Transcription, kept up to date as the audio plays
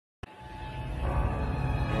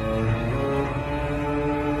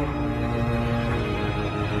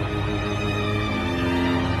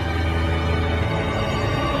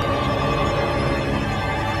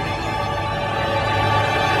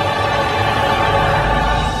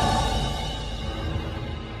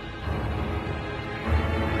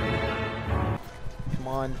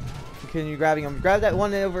continue grabbing him. Grab that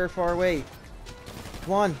one over far away.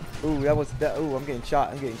 Come on. Ooh, that was that. Ooh, I'm getting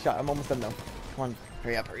shot. I'm almost done though. Come on.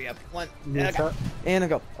 Hurry up. One. And I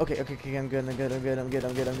go. Okay. I'm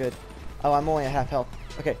good. Oh, I'm only at half health.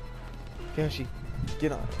 Okay. Okay, Hoshi.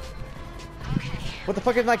 Get on. What the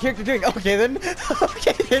fuck is my character doing? Okay then.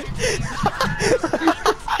 Okay then.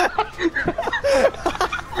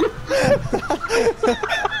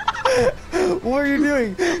 What are you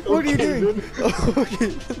doing? What are you doing?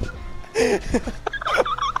 Okay.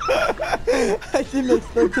 I didn't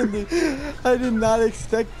expect him to. I did not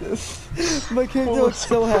expect this. My character looks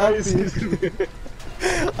so happy.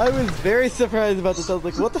 I was very surprised about this. I was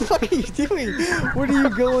like, what the fuck are you doing? What are you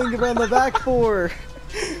going around the back for?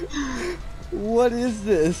 What is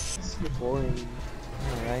this? It's boring.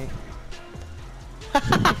 Alright.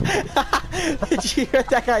 Did you hear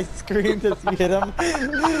that guy scream as you hit him?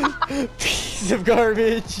 Piece of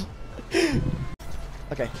garbage.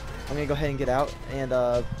 Okay, I'm gonna go ahead and get out and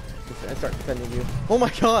start defending you. Oh my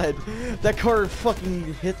god! That car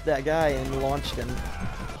fucking hit that guy and launched him.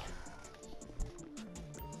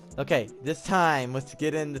 Okay, this time let's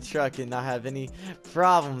get in the truck and not have any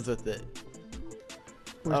problems with it.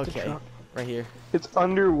 Where's okay, right here. It's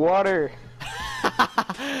underwater.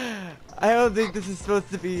 I don't think this is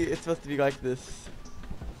supposed to be. It's supposed to be like this.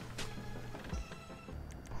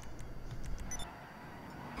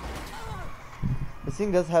 This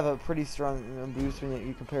thing does have a pretty strong boost when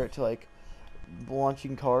you compare it to like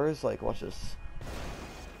launching cars. Like, watch this.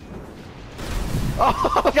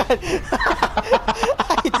 Oh god!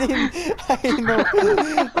 I didn't know.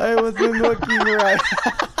 I wasn't looking right.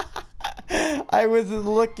 I wasn't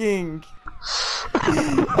looking.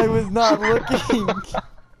 I was not looking.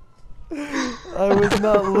 I was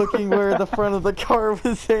not looking where the front of the car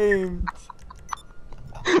was aimed.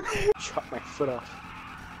 Shot my foot off.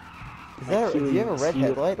 Is that? Do you have a red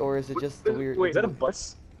headlight, or is it just the weird? Wait, is that a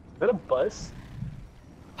bus? Is that a bus?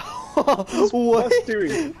 What? Bus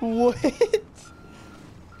doing? What?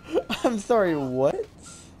 I'm sorry. What?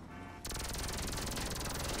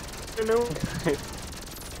 I don't know.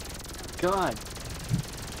 God.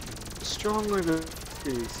 Strong are the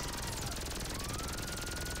trees.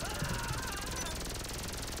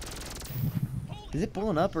 Is it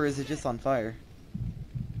blowing up or is it just on fire?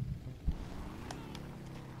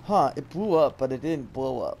 Huh, it blew up, but it didn't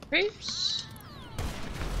blow up. Oops.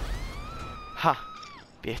 Ha,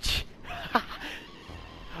 bitch.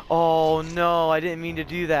 Oh no, I didn't mean to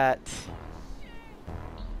do that.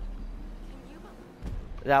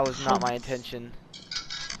 That was not my intention.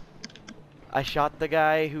 I shot the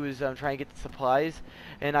guy who was trying to get the supplies,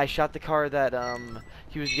 and I shot the car that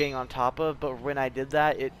he was getting on top of. But when I did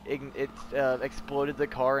that, it exploded the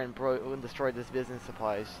car and destroyed this business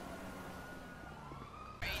supplies.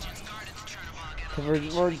 Cause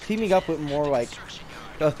we're teaming up with more like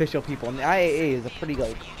official people, and the IAA is a pretty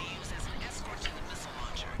like.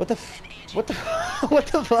 What the what the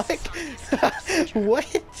fuck? What?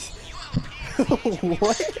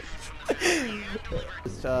 What?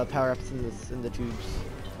 Just power ups in the tubes.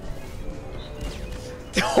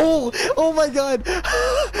 Oh my god!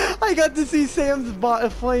 I got to see Sam's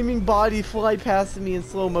flaming body fly past me in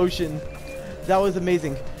slow motion. That was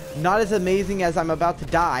amazing. Not as amazing as I'm about to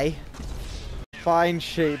die. Fine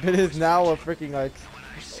shape. It is now a freaking like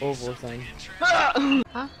oval thing.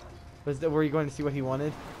 Huh? Were you going to see what he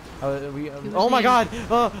wanted? Oh my god!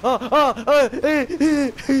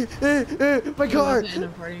 My car!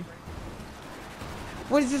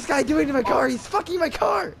 What is this guy doing to my car? He's fucking my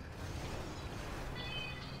car!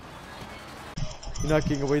 You're not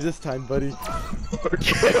getting away this time, buddy.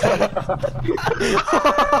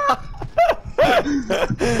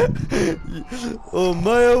 Oh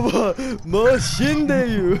my shinde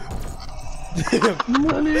you!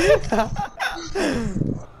 Money!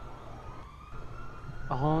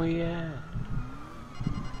 Oh yeah.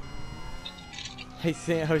 Hey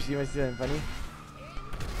Sam, Hoshi, you want to see something funny?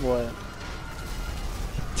 What?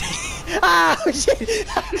 Ah, oh, shit!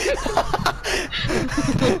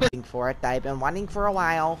 For it, I've been wanting for a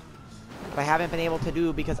while, but I haven't been able to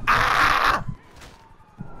do because I'm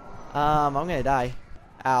gonna die.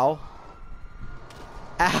 Ow.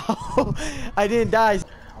 Ow! I didn't die.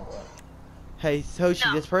 Hey Hoshi,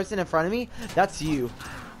 this person in front of me, that's you.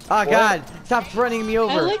 Oh god, stop running me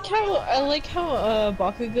over. I like how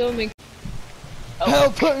Bakugo makes.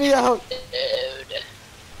 Help, put me out! Dude.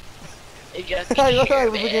 I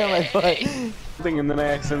was looking at my butt. And then I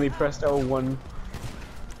accidentally pressed L1.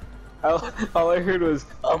 All I heard was,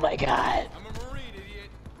 oh my god.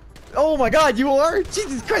 Oh my god, you are?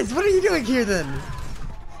 Jesus Christ, what are you doing here then?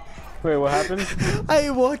 Wait, what happened? I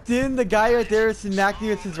walked in, the guy right there smacked me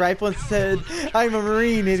with his rifle and said, "I'm a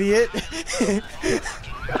Marine, idiot."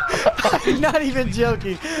 I'm not even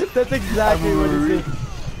joking. That's exactly what he said.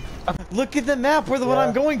 Look at the map where the one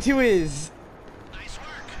I'm going to is.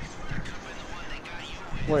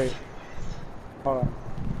 Wait. Hold on.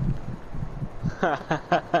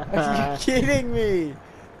 Are you kidding me?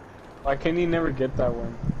 Why can you never get that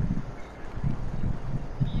one?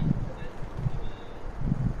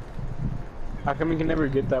 How come you can never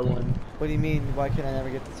get that one? What do you mean? Why can I never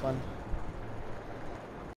get this one?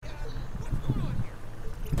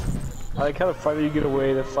 I like how the farther you get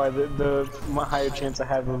away, the higher chance I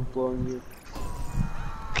have of blowing you.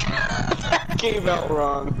 That came out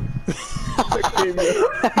wrong.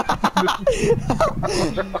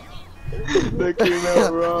 That came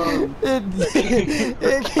out wrong.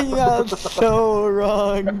 It came out so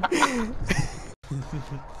wrong.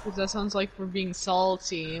 That sounds like we're being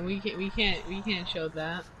salty, and we can't show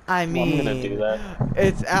that. I mean, I'm gonna do that.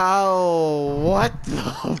 It's what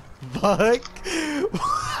the fuck?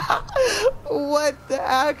 What the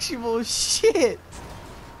actual shit?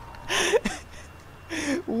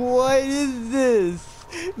 What is this?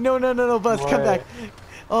 No, bus, What? come back.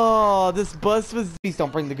 Oh, this bus was. Please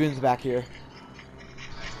don't bring the goons back here.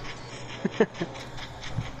 I'm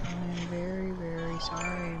very, very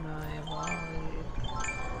sorry, my apologies.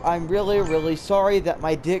 I'm really sorry that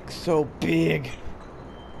my dick's so big.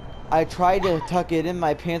 I tried to tuck it in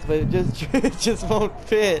my pants, but it just won't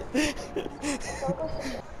fit.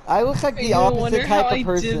 I look like the opposite type of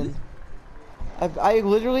person. I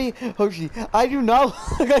literally, Hoshi, I do not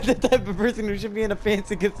look like the type of person who should be in a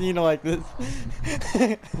fancy casino like this.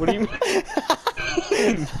 What do you mean?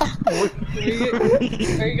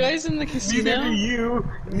 Are you guys in the casino?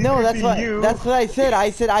 No, that's what I said. I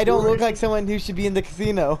said I don't look like someone who should be in the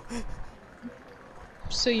casino.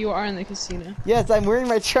 So you are in the casino? Yes, I'm wearing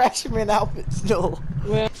my trash man outfit still.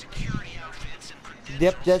 Well,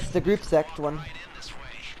 Yep, that's the group sect one.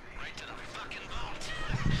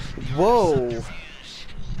 Whoa.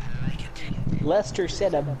 Lester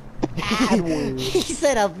said a bad word. He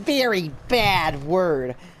said a very bad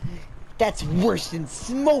word. That's worse than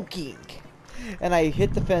smoking. And I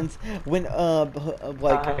hit the fence when, like...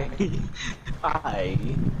 I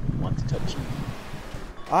want to touch you.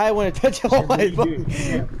 I want to touch all my fucking...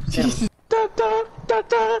 Jesus. Da, da, da,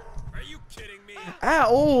 da. Are you kidding me? Ah,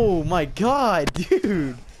 oh my god,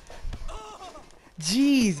 dude.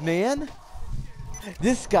 Jeez, man.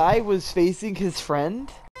 This guy was facing his friend.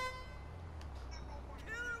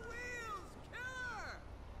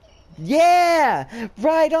 Yeah!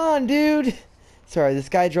 Right on, dude! Sorry, this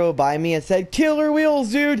guy drove by me and said, "Killer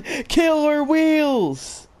wheels, dude! Killer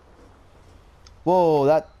wheels!" Whoa,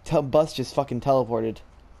 that bus just fucking teleported.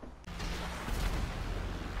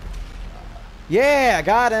 Yeah, I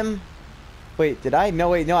got him! Wait, did I? No,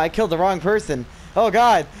 wait, no, I killed the wrong person. Oh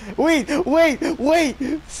god! Wait!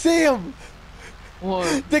 Sam!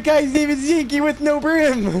 what? The guy's name is Yankee with no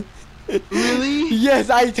brim! Really? Yes,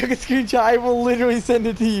 I took a screenshot. I will literally send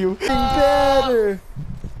it to you. Better.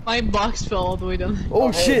 My box fell all the way down.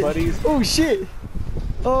 Oh, hey, shit! buddies. Oh shit!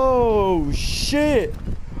 Oh shit!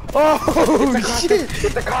 Oh shit!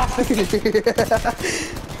 Get the coffin!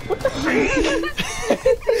 What the fuck?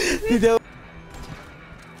 Dude, that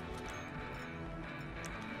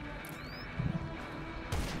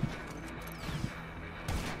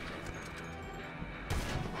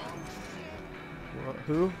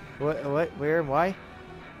Who? What? Where? Why?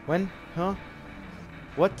 When? Huh?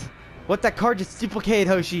 What? What? That car just duplicated,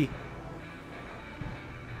 Hoshi.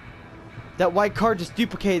 That white car just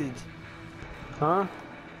duplicated. Huh?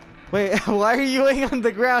 Wait, why are you laying on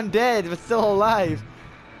the ground dead but still alive?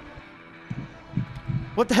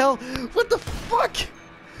 What the hell? What the fuck?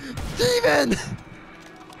 Demon! It's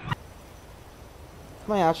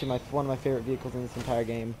actually one of my favorite vehicles in this entire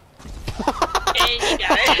game. Okay, you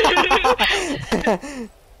got it.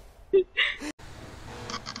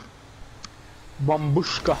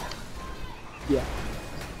 Bambushka. Yeah.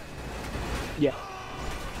 Yeah.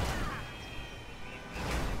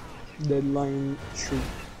 Deadline shoot.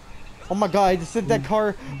 Oh my god, I just sent that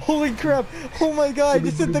car. Holy crap! Oh my god, I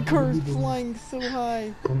just sent the car flying so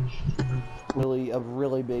high. A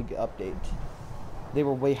really big update. They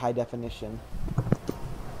were way high definition.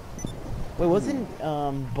 Wait, wasn't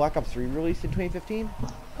Black Ops 3 released in 2015?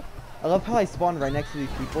 I love how I spawned right next to these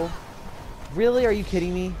people. Really? Are you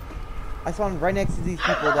kidding me? I spawned right next to these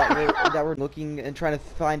people that were looking and trying to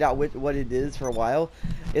find out what it is for a while.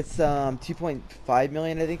 It's 2.5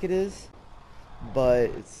 million, I think it is, but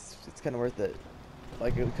it's kind of worth it.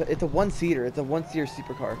 Like it's a one-seater. It's a one-seater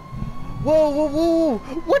supercar. Whoa, whoa, whoa!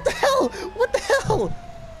 What the hell? What the hell?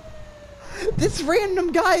 This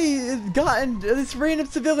random guy this random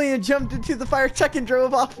civilian jumped into the fire truck and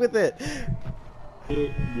drove off with it. Yeah.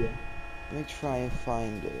 Let me try and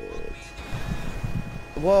find it.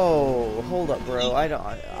 Whoa, hold up, bro. I don't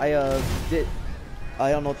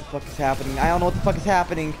know what the fuck is happening. I don't know what the fuck is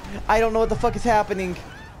happening. I don't know what the fuck is happening.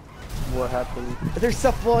 What happened? There's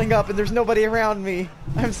stuff blowing up and there's nobody around me.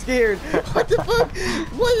 I'm scared. What the fuck?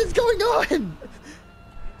 What is going on?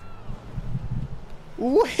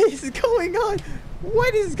 What is going on?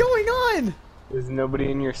 What is going on? Is nobody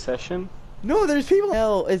in your session? No, there's people.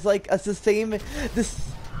 Hell, it's like it's the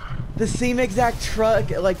same exact truck,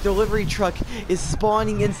 like delivery truck, is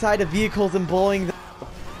spawning inside of vehicles and blowing them.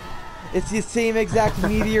 It's the same exact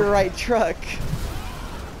meteorite truck.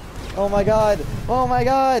 Oh my god! Oh my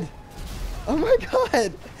god! Oh my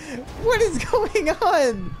god! What is going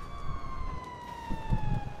on?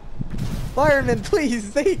 Fireman, please,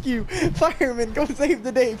 thank you! Fireman, go save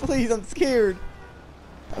the day, please, I'm scared.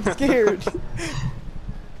 I'm scared.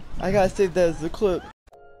 I gotta save that as a clip.